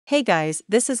Hey guys,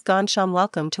 this is Gansham.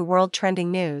 Welcome to World Trending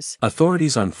News.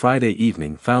 Authorities on Friday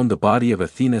evening found the body of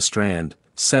Athena Strand,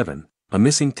 7, a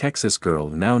missing Texas girl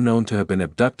now known to have been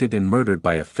abducted and murdered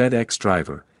by a FedEx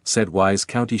driver, said Wise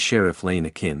County Sheriff Lane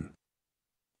Akin.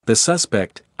 The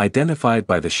suspect, identified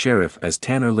by the sheriff as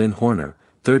Tanner Lynn Horner,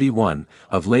 31,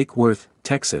 of Lake Worth,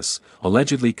 Texas,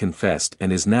 allegedly confessed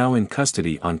and is now in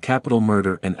custody on capital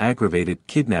murder and aggravated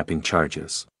kidnapping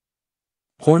charges.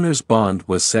 Horner's bond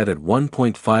was set at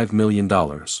 $1.5 million.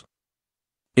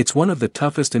 It's one of the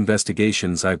toughest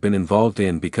investigations I've been involved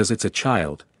in because it's a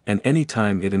child, and any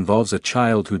time it involves a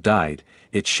child who died,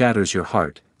 it shatters your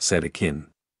heart, said Akin.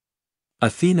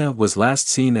 Athena was last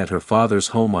seen at her father's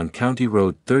home on County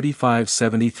Road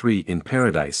 3573 in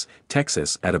Paradise,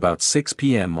 Texas at about 6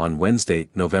 p.m. on Wednesday,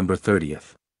 November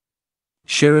 30th.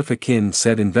 Sheriff Akin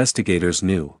said investigators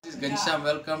knew. This is Gansham.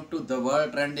 Welcome to the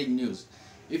World Trending News.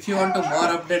 If you want to more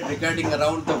update regarding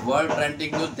around the World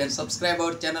Trending News, then subscribe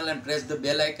our channel and press the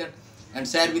bell icon and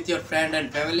share with your friend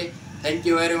and family. Thank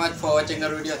you very much for watching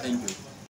our video. Thank you.